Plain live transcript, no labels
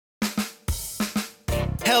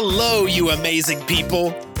Hello, you amazing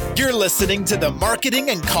people. You're listening to the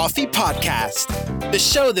Marketing and Coffee Podcast, the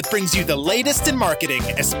show that brings you the latest in marketing,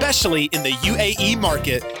 especially in the UAE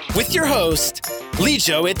market, with your host,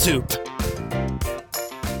 Lijo Etup.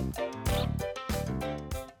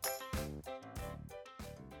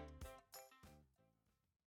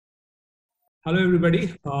 Hello,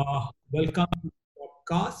 everybody. Welcome to the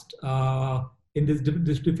podcast. In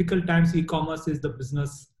this difficult times, e-commerce is the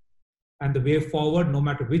business and the way forward. No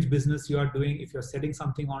matter which business you are doing, if you're selling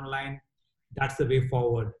something online, that's the way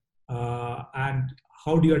forward. And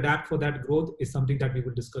how do you adapt for that growth is something that we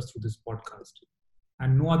will discuss through this podcast.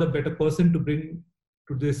 And no other better person to bring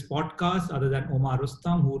to this podcast other than Omar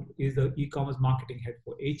Rustam, who is the e-commerce marketing head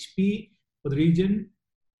for HP for the region,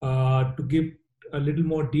 to give a little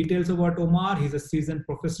more details about Omar. He's a seasoned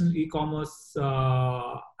professional e-commerce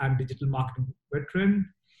and digital marketing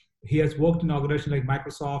veteran. He has worked in organizations like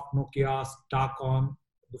Microsoft, Nokia, Starcom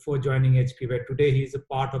before joining HP, where today he is a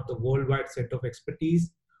part of the worldwide center of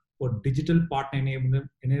expertise for digital partner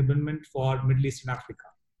enablement for Middle East and Africa.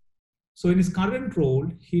 So in his current role,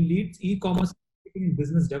 he leads e-commerce marketing and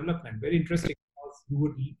business development. Very interesting, because you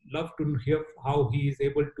would love to hear how he is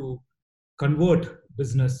able to convert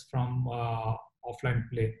business from offline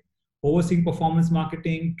play, overseeing performance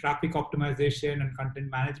marketing, traffic optimization, and content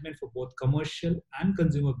management for both commercial and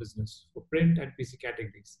consumer business for print and PC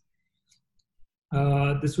categories.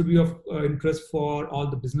 This would be of interest for all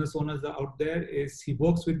the business owners out there. Is he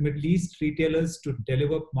works with Middle East retailers to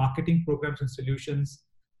deliver marketing programs and solutions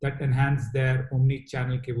that enhance their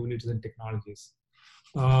omni-channel capabilities and technologies.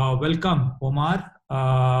 Welcome, Omar.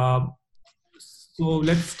 So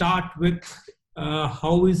let's start with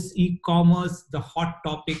how is e-commerce the hot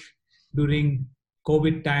topic during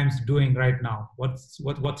COVID times doing right now? What's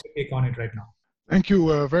your take on it right now? Thank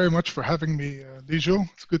you very much for having me, Lijo.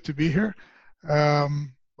 It's good to be here.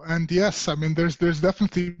 And yes, I mean, there's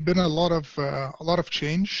definitely been a lot of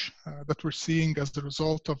change that we're seeing as a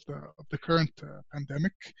result of the current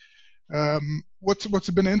pandemic. What's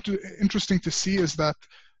been interesting to see is that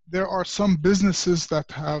there are some businesses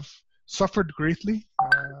that have suffered greatly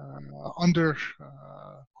under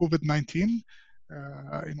COVID-19.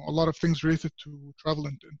 A lot of things related to travel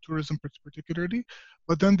and tourism particularly,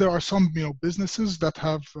 but then there are some businesses that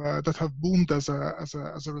have boomed as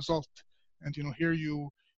a result. And here you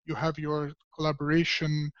have your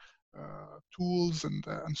collaboration tools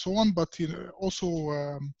and so on, but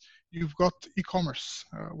also you've got e-commerce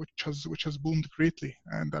which has boomed greatly.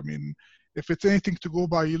 And I mean, if it's anything to go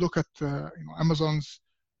by, you look at Amazon's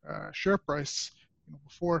share price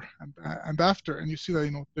before and after, and you see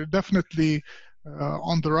that they're definitely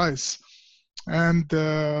on the rise. And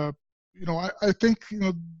I think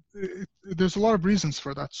there's a lot of reasons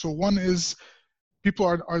for that. So one is people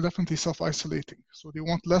are definitely self-isolating, so they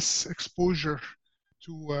want less exposure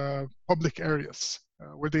to public areas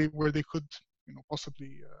where they could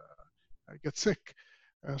possibly get sick.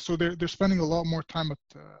 So they're spending a lot more time at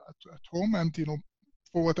home, and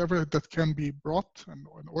for whatever that can be brought and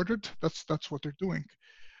ordered, that's what they're doing.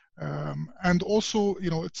 And also,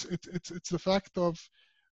 it's the fact of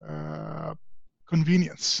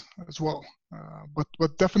convenience as well.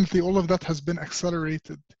 But definitely all of that has been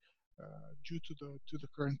accelerated due to the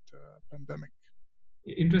current pandemic.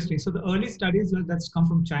 Interesting. So the early studies that's come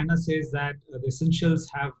from China says that the essentials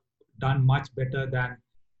have done much better than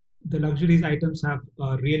the luxuries items have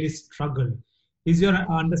really struggled. Is your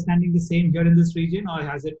understanding the same here in this region, or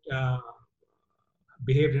has it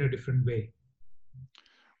behaved in a different way?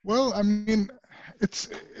 Well, I mean, it's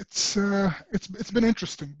been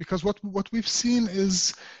interesting, because what we've seen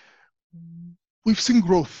is we've seen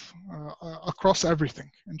growth across everything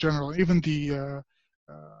in general. Even the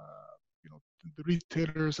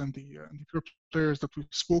retailers and the pure players that we've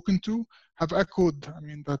spoken to have echoed. I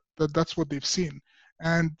mean, that's what they've seen.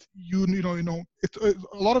 And a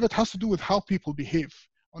lot of it has to do with how people behave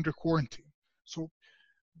under quarantine. So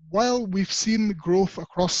while we've seen growth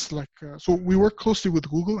across, so we work closely with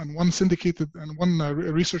Google, and one syndicated and one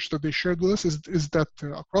research that they shared with us is that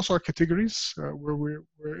across our categories where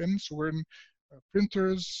we're in, so we're in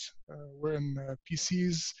printers, we're in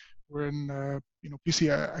PCs, we're in PC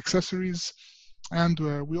accessories, and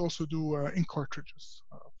we also do ink cartridges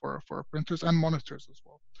for our printers and monitors as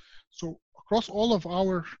well. So across all of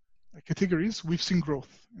our categories, we've seen growth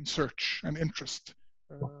in search and interest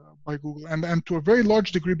by Google, and to a very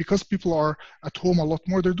large degree, because people are at home a lot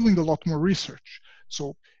more, they're doing a lot more research.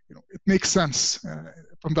 So it makes sense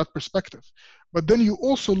from that perspective. But then you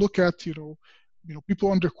also look at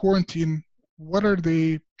people under quarantine what are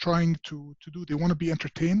they trying to do? They want to be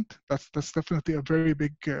entertained. That's definitely a very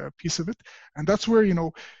big piece of it. And that's where,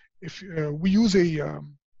 if we use a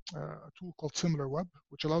tool called SimilarWeb,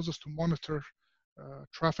 which allows us to monitor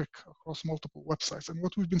traffic across multiple websites. And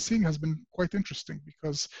what we've been seeing has been quite interesting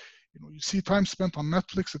because, you see time spent on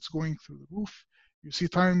Netflix, it's going through the roof. You see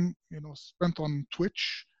time, spent on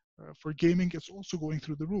Twitch for gaming, it's also going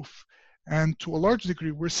through the roof. And to a large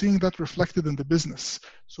degree, we're seeing that reflected in the business.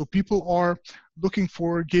 So people are looking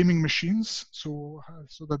for gaming machines so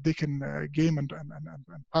that they can game and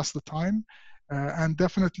pass the time. And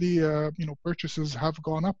definitely, purchases have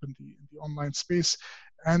gone up in the online space.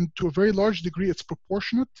 And to a very large degree, it's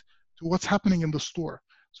proportionate to what's happening in the store.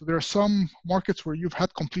 So there are some markets where you've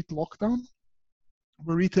had complete lockdown,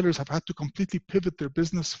 where retailers have had to completely pivot their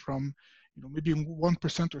business from maybe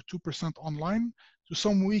 1% or 2% online to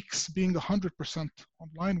some weeks being 100%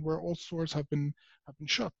 online, where all stores have been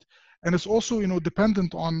shut. And it's also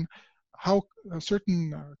dependent on how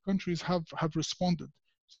certain countries have responded.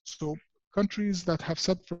 So countries that have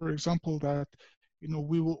said, for example, that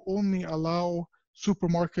we will only allow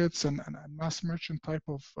supermarkets and mass merchant type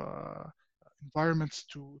of environments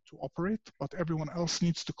to operate, but everyone else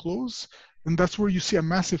needs to close, then that's where you see a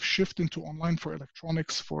massive shift into online for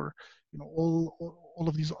electronics, for all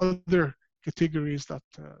of these other categories that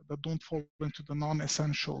don't fall into the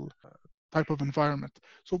non-essential type of environment.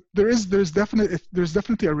 So there's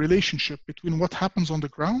definitely a relationship between what happens on the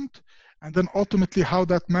ground and then ultimately how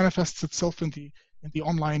that manifests itself in the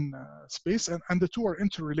online space, and the two are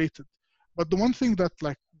interrelated. But the one thing that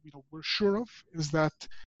we're sure of is that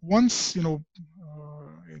once and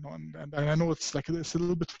I know it's a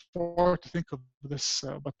little bit far to think of this,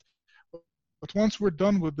 but once we're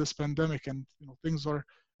done with this pandemic and things are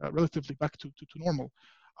relatively back to normal,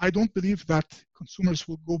 I don't believe that consumers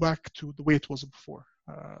will go back to the way it was before.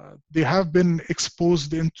 They have been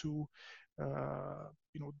exposed into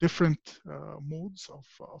different modes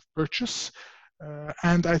of purchase,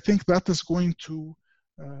 and I think that is going to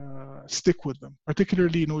stick with them.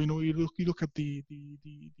 Particularly, you look at the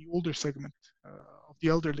older segment of the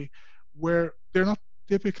elderly, where they're not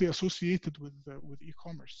typically associated with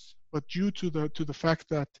e-commerce, but due to the fact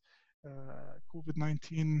that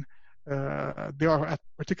COVID-19, they are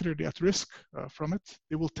particularly at risk from it,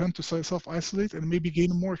 they will tend to self-isolate and maybe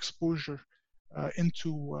gain more exposure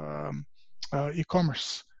into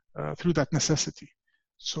e-commerce through that necessity.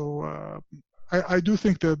 So I do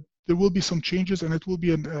think that there will be some changes, and it will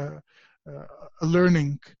be a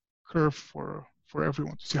learning curve for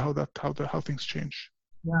everyone to see how things change.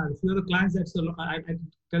 Yeah, if you're the clients, I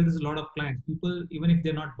tell this a lot of clients. People, even if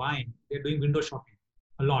they're not buying, they're doing window shopping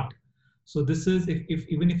a lot. So this is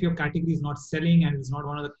even if your category is not selling and it's not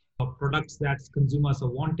one of the products that consumers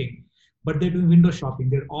are wanting, but they're doing window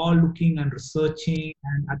shopping. They're all looking and researching,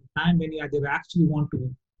 and at the time when they actually want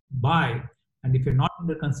to buy, and if you're not in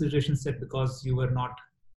the consideration set because you were not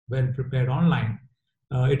well prepared online,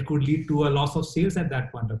 it could lead to a loss of sales at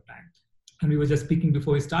that point of time. And we were just speaking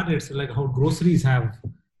before we started, it's like how groceries have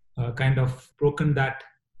kind of broken that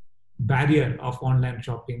barrier of online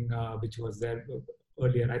shopping, which was there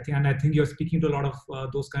earlier. I think you're speaking to a lot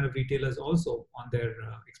of those kind of retailers also on their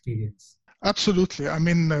experience. Absolutely. I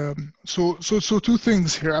mean, so two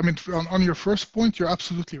things here. I mean, on your first point, you're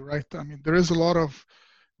absolutely right. I mean, there is a lot of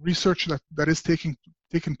research that is taking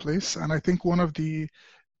place, and I think one of the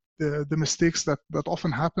mistakes that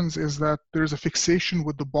often happens is that there's a fixation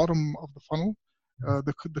with the bottom of the funnel,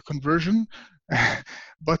 the conversion.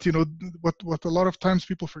 But what a lot of times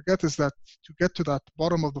people forget is that to get to that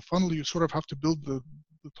bottom of the funnel, you sort of have to build the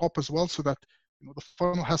top as well, so that the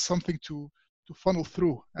funnel has something to funnel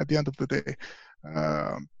through at the end of the day.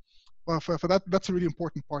 But for that, that's a really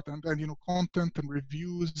important part, and content and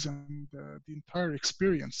reviews and the entire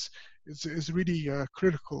experience is really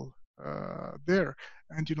critical there.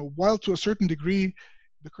 And while to a certain degree,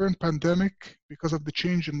 the current pandemic, because of the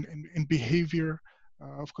change in behavior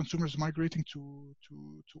of consumers migrating to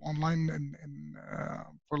online and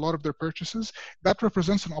for a lot of their purchases, that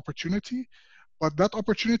represents an opportunity. But that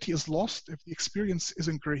opportunity is lost if the experience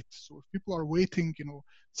isn't great. So if people are waiting,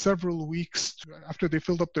 several weeks after they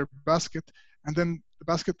filled up their basket, and then the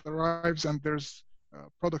basket arrives and there's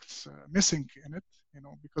products missing in it,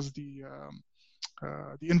 because the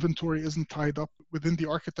inventory isn't tied up within the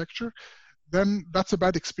architecture, then that's a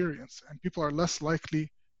bad experience, and people are less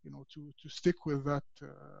likely, to stick with that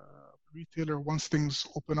retailer once things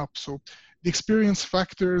open up. So the experience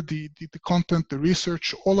factor, the content, the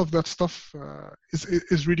research, all of that stuff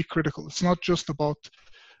is really critical. It's not just about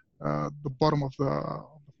the bottom of the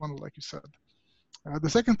funnel, like you said. The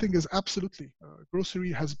second thing is absolutely,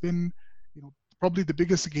 grocery has been probably the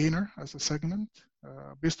biggest gainer as a segment.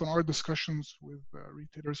 Based on our discussions with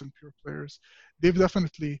retailers and pure players, they've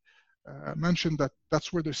definitely mentioned that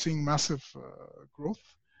that's where they're seeing massive growth.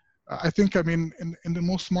 I think, in the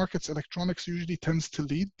most markets, electronics usually tends to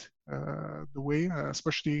lead the way,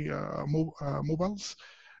 especially mobiles,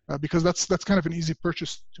 because that's kind of an easy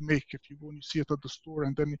purchase to make. If you go and you see it at the store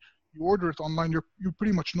and then you order it online, you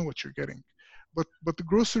pretty much know what you're getting. But the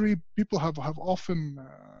grocery, people have often,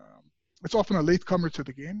 it's often a latecomer to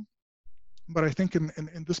the game. But I think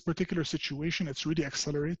in this particular situation, it's really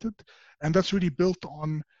accelerated, and that's really built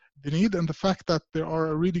on the need and the fact that there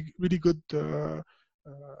are really, really good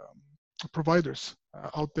providers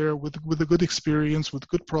out there with a good experience, with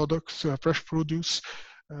good products, fresh produce,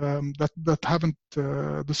 that haven't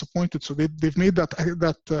disappointed. So they've made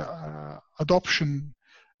that adoption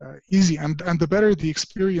easy, and the better the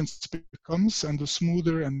experience becomes, and the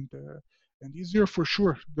smoother and easier, for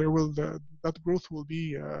sure, that growth will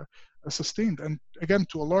be sustained. And again,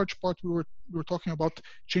 to a large part, we were talking about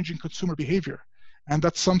changing consumer behavior, and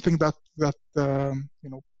that's something that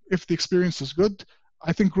if the experience is good,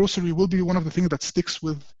 I think grocery will be one of the things that sticks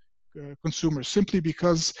with consumers, simply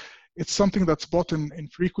because it's something that's bought in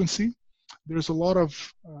frequency. There's a lot of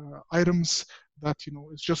items that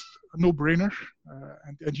it's just a no-brainer,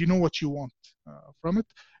 and you know what you want from it.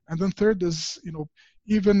 And then third is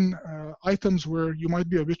even items where you might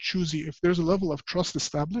be a bit choosy. If there's a level of trust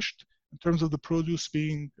established in terms of the produce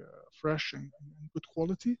being fresh and good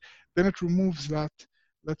quality, then it removes that,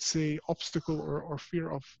 let's say, obstacle or fear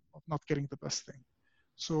of not getting the best thing.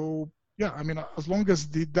 So yeah, as long as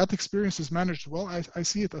that experience is managed well, I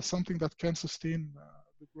see it as something that can sustain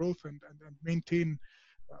the growth and maintain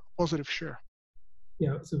a positive share.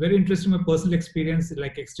 Yeah, so very interesting. My personal experience,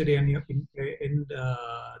 like yesterday in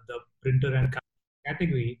the printer and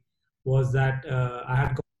category, was that I had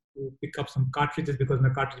gone to pick up some cartridges because my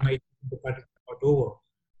cartridge got over,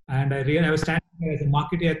 and I was standing there as a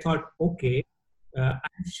marketer. I thought, okay,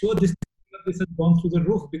 I'm sure this has gone through the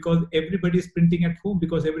roof because everybody is printing at home,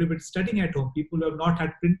 because everybody's studying at home. People who have not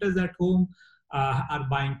had printers at home are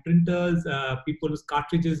buying printers. People whose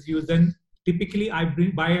cartridges use them. Typically, I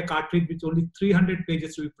buy a cartridge which only 300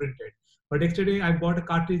 pages to be printed. But yesterday, I bought a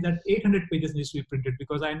cartridge that 800 pages needs to be printed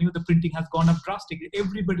because I knew the printing has gone up drastically.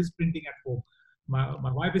 Everybody's printing at home.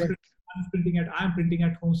 My wife is printing, I'm printing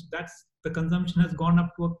at home. So that's the consumption has gone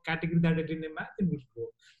up to a category that I didn't imagine would grow.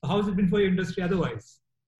 How has it been for your industry otherwise?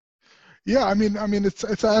 Yeah,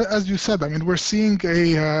 it's as you said. We're seeing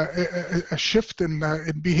a shift in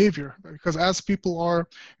behavior, because as people are,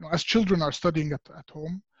 as children are studying at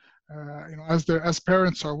home, as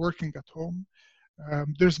parents are working at home,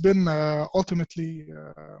 there's been ultimately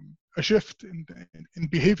a shift in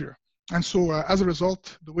behavior, and so as a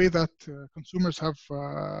result, the way that consumers have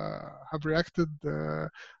reacted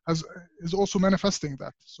is also manifesting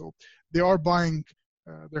that. So they are buying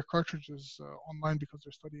their cartridges online because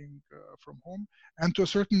they're studying from home, and to a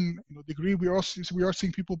certain degree, we are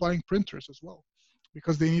seeing people buying printers as well,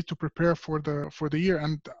 because they need to prepare for the year.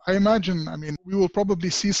 And I imagine, we will probably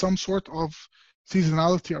see some sort of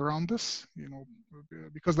seasonality around this,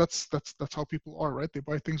 because that's how people are, right? They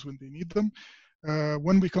buy things when they need them.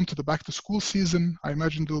 When we come to the back to school season, I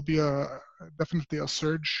imagine there'll be definitely a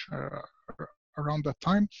surge around that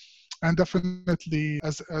time. And definitely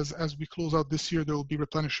as we close out this year, there will be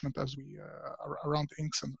replenishment as we around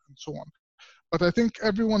inks and so on. But I think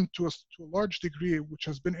everyone to a large degree, which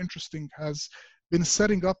has been interesting, has been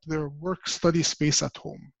setting up their work study space at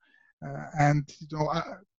home. And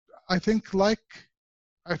I think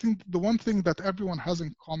the one thing that everyone has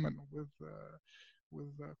in common with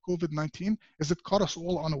COVID-19 is it caught us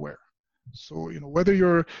all unaware. So whether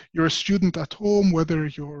you're a student at home, whether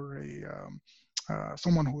you're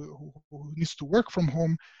someone who needs to work from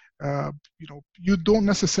home, you don't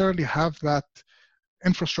necessarily have that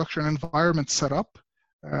infrastructure and environment set up,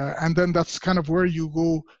 and then that's kind of where you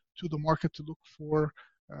go to the market to look for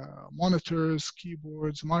monitors,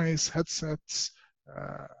 keyboards, mice, headsets,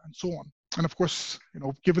 and so on. And of course,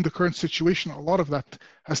 given the current situation, a lot of that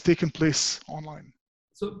has taken place online.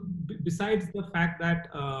 So besides the fact that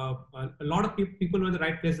a lot of people were at the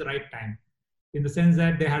right place at the right time, in the sense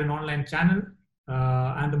that they had an online channel,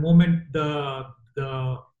 and the moment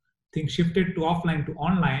the thing shifted to offline to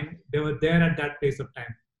online, they were there at that place of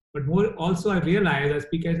time. But more also, I realized as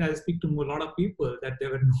I speak to a lot of people that they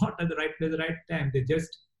were not at the right place at the right time. They just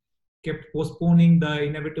kept postponing the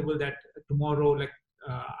inevitable that tomorrow,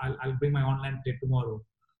 I'll bring my online plate tomorrow.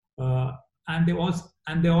 And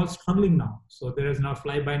they're all struggling now. So there is now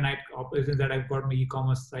fly-by-night operations that I've got my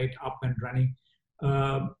e-commerce site up and running.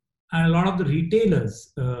 And a lot of the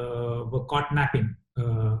retailers were caught napping,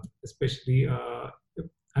 especially.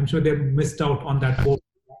 I'm sure they missed out on that whole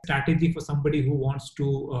strategy for somebody who wants to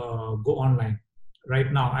go online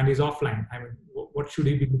right now and is offline. I mean, what should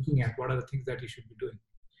he be looking at? What are the things that he should be doing?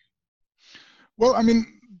 Well, I mean,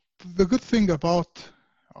 the good thing about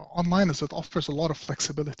online is it offers a lot of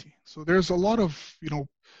flexibility. So there's a lot of,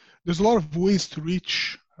 there's a lot of ways to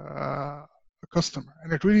reach a customer,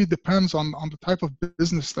 and it really depends on the type of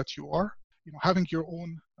business that you are. Having your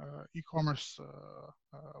own e-commerce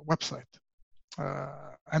website,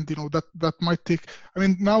 and that might take. I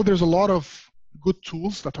mean, now there's a lot of good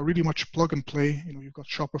tools that are really much plug and play. You've got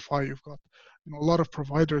Shopify, you've got a lot of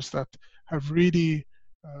providers that have really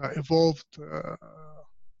evolved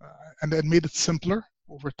and made it simpler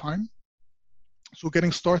over time. So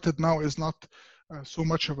getting started now is not so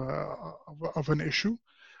much of an issue,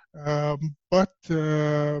 but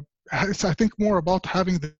it's, I think, more about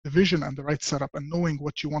having the vision and the right setup and knowing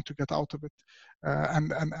what you want to get out of it,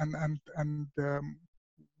 and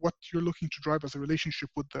what you're looking to drive as a relationship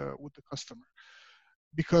with the customer,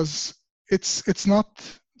 because it's not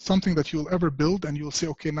something that you'll ever build and you'll say,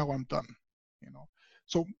 okay, now I'm done.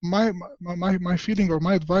 So my feeling or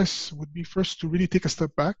my advice would be first to really take a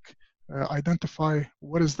step back, identify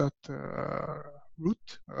what is that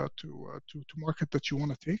route to market that you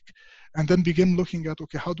want to take, and then begin looking at,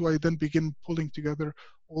 okay, how do I then begin pulling together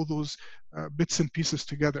all those bits and pieces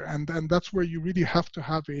together, and that's where you really have to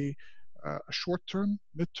have a short-term,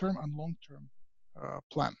 mid-term, and long-term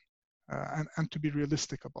plan, and to be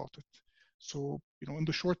realistic about it. So, in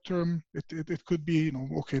the short term, it could be,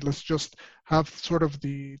 okay, let's just have sort of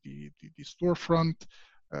the storefront,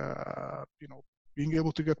 being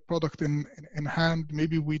able to get product in hand.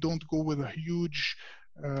 Maybe we don't go with a huge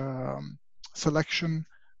selection.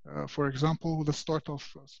 For example, let's start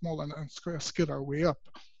off small and scale our way up.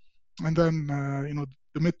 And then,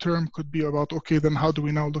 the midterm could be about, okay, then how do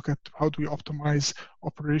we now look at how do we optimize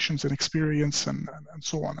operations and experience and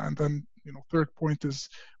so on. And then, third point is,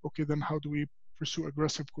 okay, then how do we pursue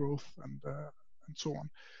aggressive growth and so on.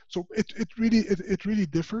 So it really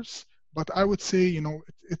differs. But I would say,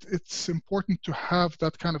 it's important to have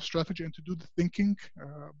that kind of strategy and to do the thinking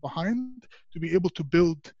behind to be able to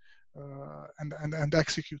build and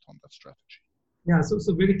execute on that strategy. Yeah.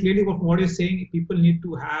 So very clearly, what you're saying, people need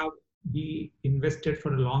to be invested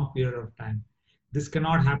for a long period of time. This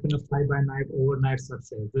cannot happen a fly-by-night, overnight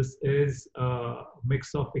success. This is a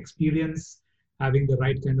mix of experience, having the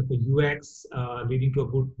right kind of a UX, leading to a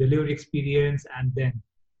good delivery experience, and then.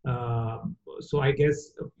 So I guess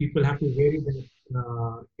people have to vary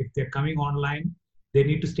that if they're coming online, they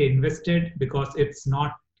need to stay invested, because it's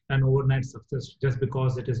not an overnight success just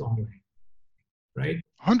because it is online, right?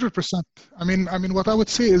 100%. I mean, what I would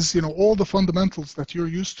say is, all the fundamentals that you're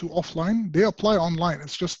used to offline, they apply online.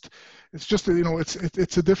 It's just,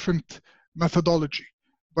 it's a different methodology,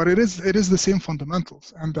 but it is the same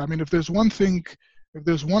fundamentals. And I mean, if there's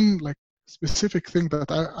one like specific thing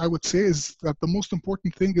that I would say is that the most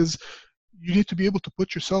important thing is you need to be able to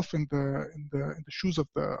put yourself in the shoes of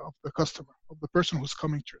the customer, of the person who's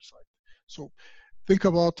coming to your site. So think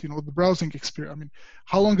about, the browsing experience. I mean,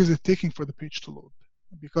 how long is it taking for the page to load?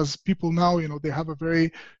 Because people now, they have a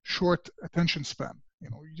very short attention span. You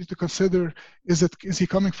need to consider, is he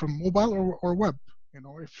coming from mobile or web?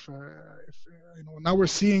 If now we're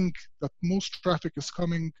seeing that most traffic is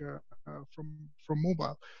coming from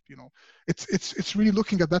mobile. It's really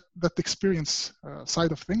looking at that experience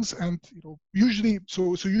side of things, and usually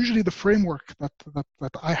the framework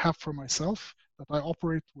that I have for myself, that I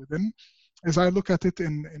operate within, is I look at it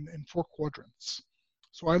in 4 quadrants.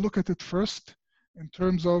 So I look at it first in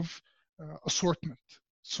terms of assortment.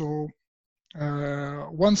 So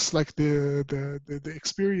once like the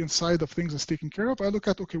experience side of things is taken care of, I look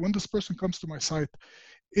at, okay, when this person comes to my site,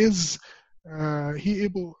 is he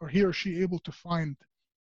or she able to find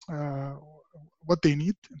what they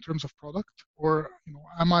need in terms of product, or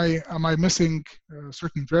am I missing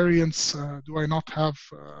certain variants? Do I not have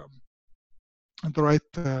the right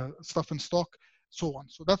stuff in stock? So on.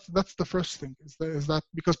 So that's the first thing, is that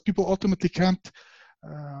because people ultimately can't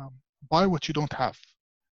buy what you don't have.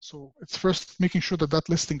 So it's first making sure that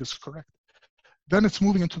listing is correct. Then it's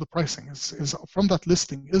moving into the pricing. Is from that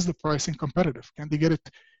listing, is the pricing competitive? Can they get it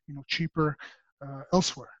cheaper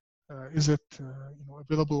elsewhere? Is it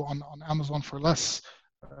available on Amazon for less?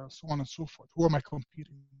 So on and so forth. Who am I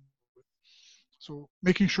competing with? So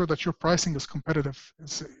making sure that your pricing is competitive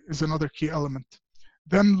is another key element.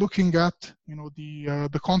 Then looking at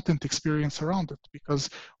the content experience around it, because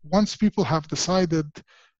once people have decided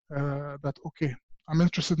that, okay, I'm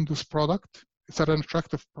interested in this product, it's at an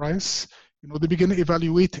attractive price, they begin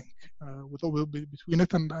evaluating between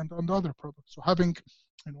it and the other products. So having,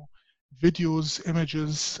 videos,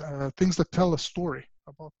 images, things that tell a story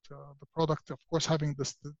about the product, of course, having the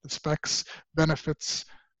specs, benefits,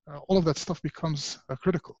 all of that stuff becomes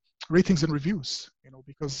critical. Ratings and reviews,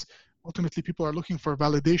 because ultimately people are looking for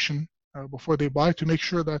validation before they buy to make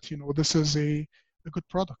sure that this is a good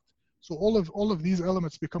product. So all of these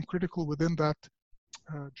elements become critical within that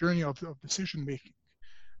journey of decision making.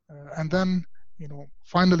 And then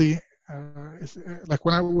finally, like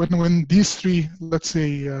when these three, let's say,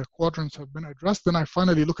 quadrants have been addressed, then I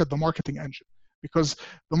finally look at the marketing engine, because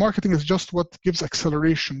the marketing is just what gives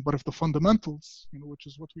acceleration. But if the fundamentals, which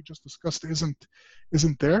is what we just discussed,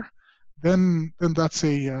 isn't there, then that's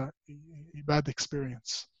a bad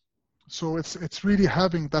experience. So it's really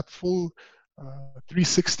having that full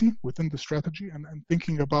 360 within the strategy and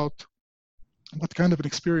thinking about what kind of an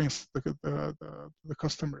experience the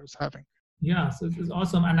customer is having. Yeah, so this is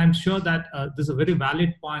awesome, and I'm sure that this is a very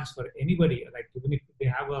valid point for anybody. Like even if they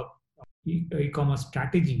have a e-commerce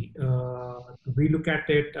strategy, we look at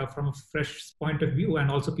it from a fresh point of view, and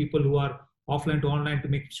also people who are offline to online to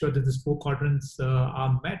make sure that these 4 quadrants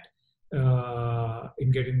are met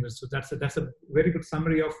in getting this. So that's a very good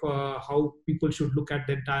summary of how people should look at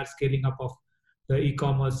the entire scaling up of the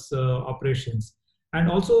e-commerce operations. And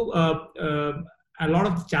also a lot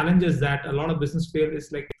of the challenges that a lot of business fail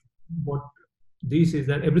is like what this is,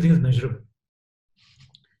 that everything is measurable.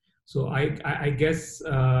 So I guess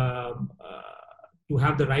to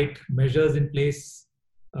have the right measures in place,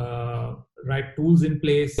 right tools in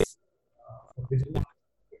place,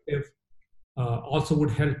 also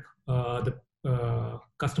would help the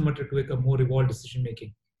customer to make a more evolved decision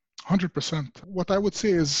making. 100%. What I would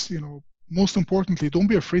say is, most importantly, don't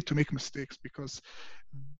be afraid to make mistakes, because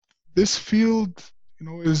this field,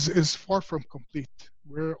 is far from complete.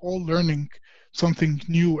 We're all learning something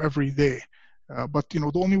new every day. But the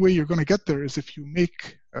only way you're going to get there is if you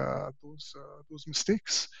make those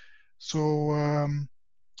mistakes. So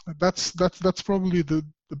that's probably the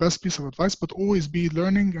best piece of advice. But always be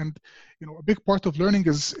learning, and a big part of learning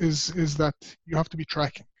is that you have to be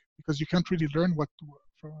tracking, because you can't really learn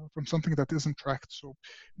from something that isn't tracked. So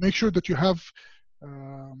make sure that you have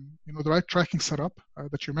the right tracking setup,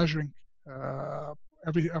 that you're measuring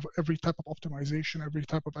every type of optimization, every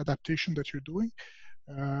type of adaptation that you're doing.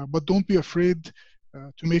 But don't be afraid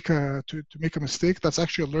to make a mistake. That's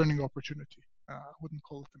actually a learning opportunity. I wouldn't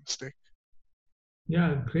call it a mistake.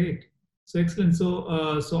 Yeah, great. So excellent. So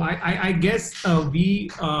I guess we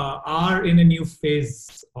are in a new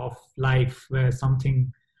phase of life where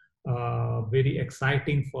something very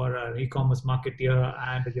exciting for an e-commerce marketeer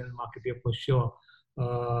and a general marketeer for sure.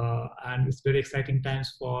 And it's very exciting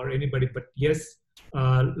times for anybody. But yes,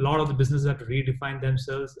 a lot of the businesses have to redefine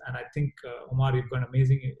themselves. And I think, Omar, you've got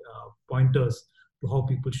amazing pointers to how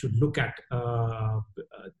people should look at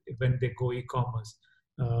when they go e-commerce.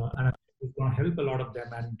 And I think it's going to help a lot of them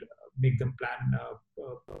and make them plan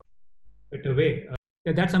a better way.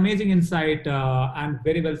 Yeah, that's amazing insight and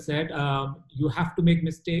very well said. You have to make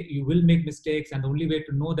mistakes. You will make mistakes. And the only way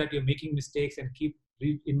to know that you're making mistakes and keep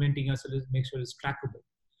reinventing yourself is make sure it's trackable.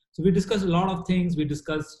 So we discussed a lot of things. We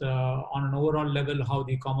discussed on an overall level how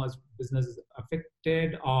the e-commerce business is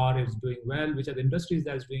affected or is doing well, which are the industries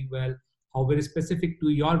that is doing well, how very specific to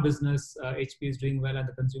your business HP is doing well, and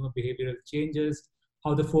the consumer behavioral changes,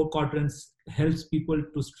 how the 4 quadrants helps people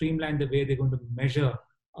to streamline the way they're going to measure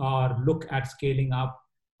or look at scaling up.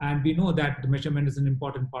 And we know that the measurement is an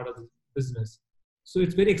important part of the business. So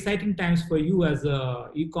it's very exciting times for you as a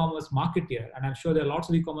e-commerce marketeer. And I'm sure there are lots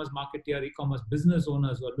of e-commerce marketeer, e-commerce business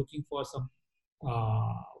owners who are looking for some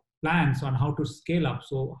plans on how to scale up.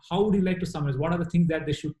 So how would you like to summarize? What are the things that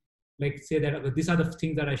they should say that these are the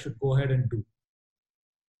things that I should go ahead and do?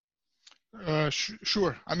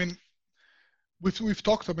 Sure. I mean, we've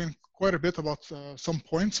talked quite a bit about some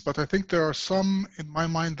points, but I think there are some in my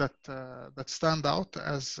mind that stand out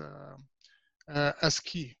as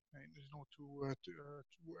key,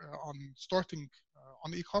 on starting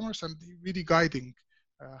on e-commerce and really guiding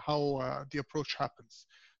how the approach happens.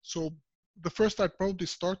 So the first I'd probably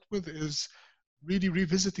start with is really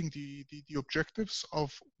revisiting the objectives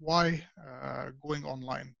of why going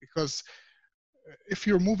online, because if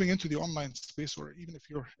you're moving into the online space, or even if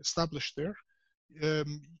you're established there,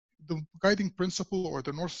 the guiding principle or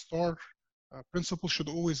the North Star principle should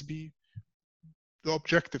always be the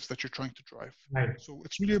objectives that you're trying to drive. Right. So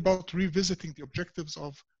it's really about revisiting the objectives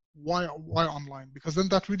of why online, because then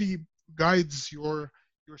that really guides your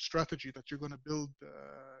strategy that you're going to build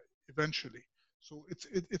eventually. So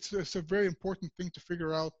it's a very important thing to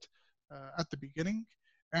figure out at the beginning.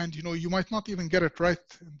 And you might not even get it right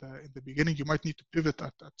in the beginning. You might need to pivot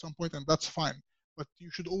at some point, and that's fine. But you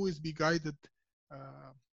should always be guided,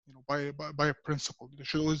 by a principle. There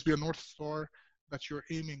should always be a North Star that you're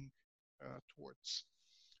aiming towards.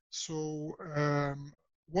 So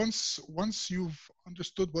once you've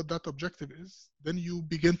understood what that objective is, then you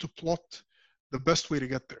begin to plot the best way to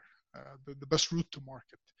get there, the best route to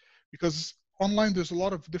market. Because online, there's a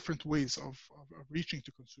lot of different ways of reaching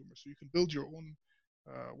to consumers. So you can build your own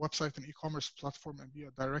website and e-commerce platform and be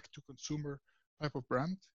a direct-to-consumer type of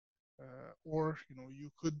brand, or you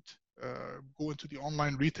could go into the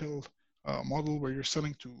online retail model where you're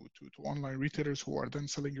selling to online retailers who are then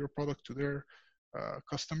selling your product to their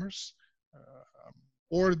customers,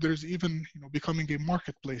 or there's even becoming a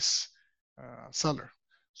marketplace seller.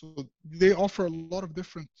 So they offer a lot of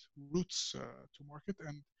different routes to market,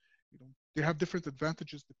 and they have different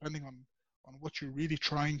advantages depending on what you're really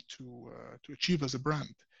trying to achieve as a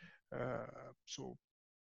brand. So,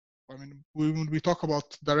 I mean, when we talk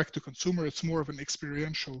about direct to consumer, it's more of an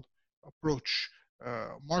experiential approach.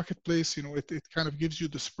 Marketplace, it kind of gives you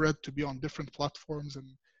the spread to be on different platforms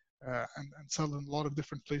and sell in a lot of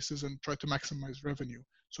different places and try to maximize revenue.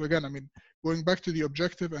 So again, I mean, going back to the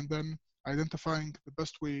objective and then identifying the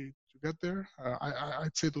best way to get there,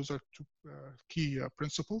 I'd say those are two key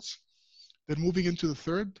principles. Then moving into the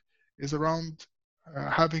third is around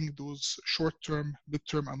having those short-term,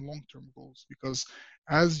 mid-term, and long-term goals, because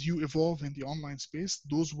as you evolve in the online space,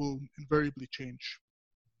 those will invariably change.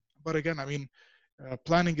 But again, I mean,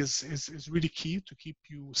 planning is really key to keep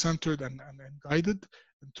you centered and guided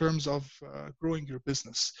in terms of growing your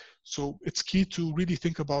business. So it's key to really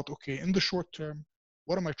think about, okay, in the short term,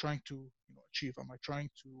 what am I trying to achieve? Am I trying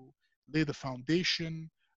to lay the foundation?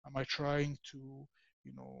 Am I trying to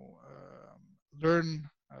learn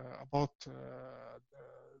about the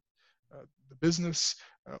business?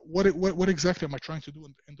 What exactly am I trying to do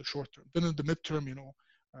in the short term? Then in the midterm,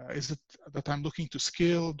 is it that I'm looking to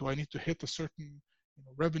scale? Do I need to hit a certain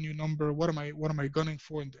revenue number? What am I gunning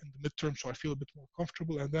for in the midterm so I feel a bit more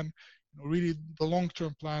comfortable? And then really the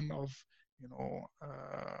long-term plan of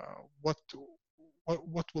what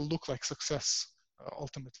will look like success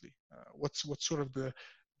ultimately. What's sort of the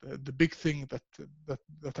big thing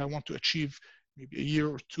that I want to achieve maybe a year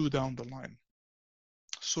or two down the line.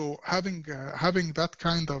 So having that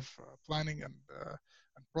kind of planning and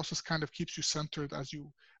process kind of keeps you centered as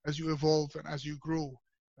you evolve and as you grow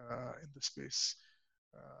in the space.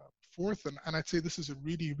 Fourth, and I'd say this is a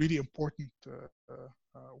really, really important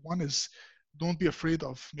one, is don't be afraid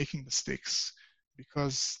of making mistakes,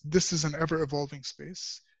 because this is an ever-evolving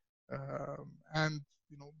space, and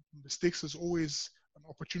mistakes is always an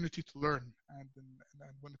opportunity to learn. And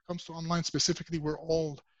when it comes to online specifically, we're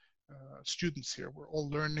all students here. We're all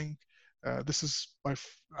learning. This is by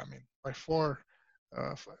far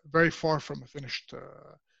very far from a finished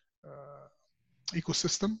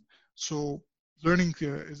ecosystem. So learning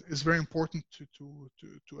is very important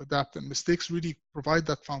to adapt, and mistakes really provide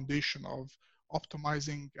that foundation of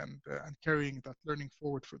optimizing and carrying that learning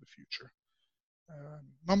forward for the future.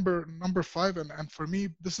 Number five, and for me,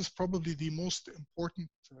 this is probably the most important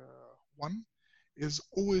one, is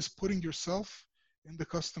always putting yourself in the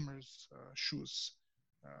customer's shoes.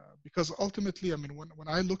 Because ultimately, I mean, when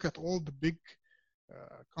I look at all the big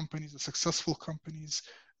companies, the successful companies,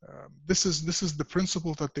 this is the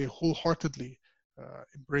principle that they wholeheartedly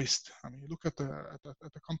embraced. I mean, you look at a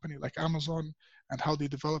company like Amazon and how they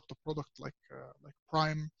developed a product like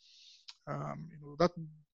Prime.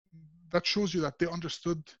 That shows you that they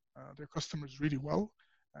understood their customers really well,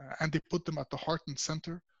 and they put them at the heart and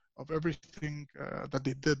center of everything that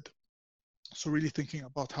they did. So really thinking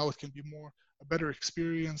about how it can be a better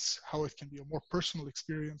experience, how it can be a more personal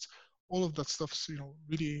experience. All of that stuff's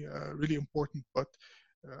really really important. But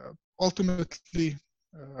ultimately,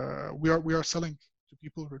 we are selling to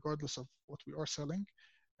people regardless of what we are selling,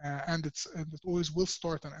 and it always will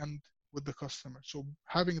start and end with the customer. So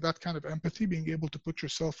having that kind of empathy, being able to put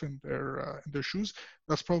yourself in their shoes,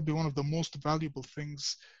 that's probably one of the most valuable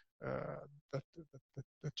things that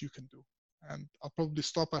you can do. And I'll probably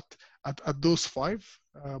stop at those five,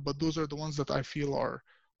 but those are the ones that I feel are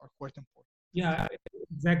quite important. Yeah,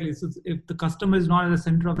 exactly. So if the customer is not at the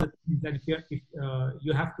center of the, that you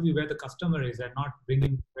have to be where the customer is and not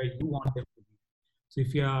bringing where you want them to be. So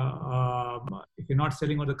if you're not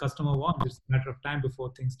selling what the customer wants, it's a matter of time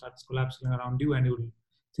before things starts collapsing around you, and you'll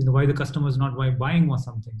see why the customer is not buying or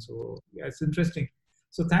something. So yeah, it's interesting.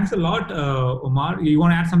 So thanks a lot, Omar. You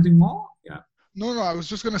want to add something more? Yeah. No, I was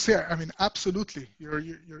just going to say, I mean, absolutely.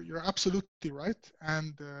 You're absolutely right.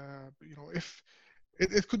 And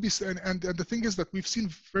it could be, and the thing is that we've seen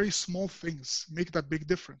very small things make that big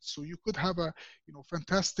difference. So you could have a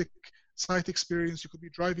fantastic site experience. You could be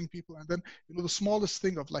driving people, and then the smallest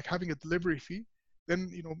thing of like having a delivery fee, then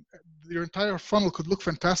your entire funnel could look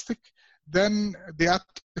fantastic. Then they add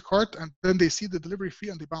the cart, and then they see the delivery fee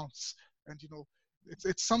and they bounce. And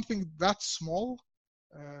it's something that small,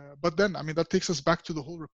 but then that takes us back to the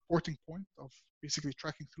whole reporting point of basically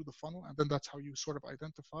tracking through the funnel, and then that's how you sort of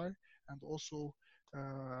identify, and also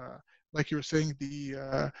like you were saying,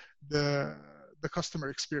 the customer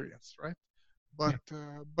experience, right? But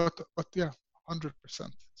yeah, 100%.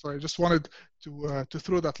 So I just wanted to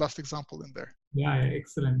throw that last example in there. Yeah,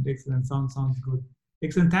 excellent. Sounds good.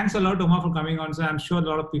 Excellent. Thanks a lot, Omar, for coming on. So I'm sure a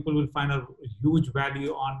lot of people will find a huge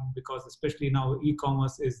value on, because especially now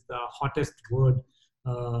e-commerce is the hottest word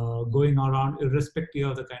going around, irrespective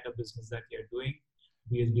of the kind of business that you're doing,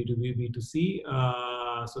 be it B2B, B2C.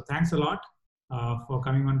 So thanks a lot for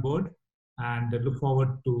coming on board, and look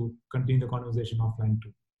forward to continue the conversation offline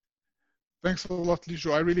too. Thanks a lot,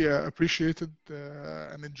 Lijo. I really appreciated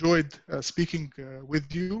and enjoyed speaking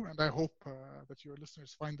with you, and I hope that your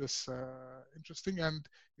listeners find this interesting. And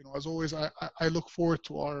as always, I look forward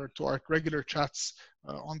to our regular chats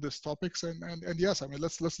on these topics. And yes,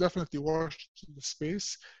 let's definitely watch the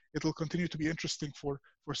space. It'll continue to be interesting for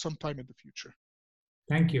some time in the future.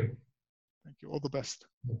 Thank you. Thank you. All the best.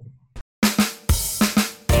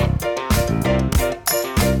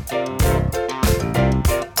 Okay.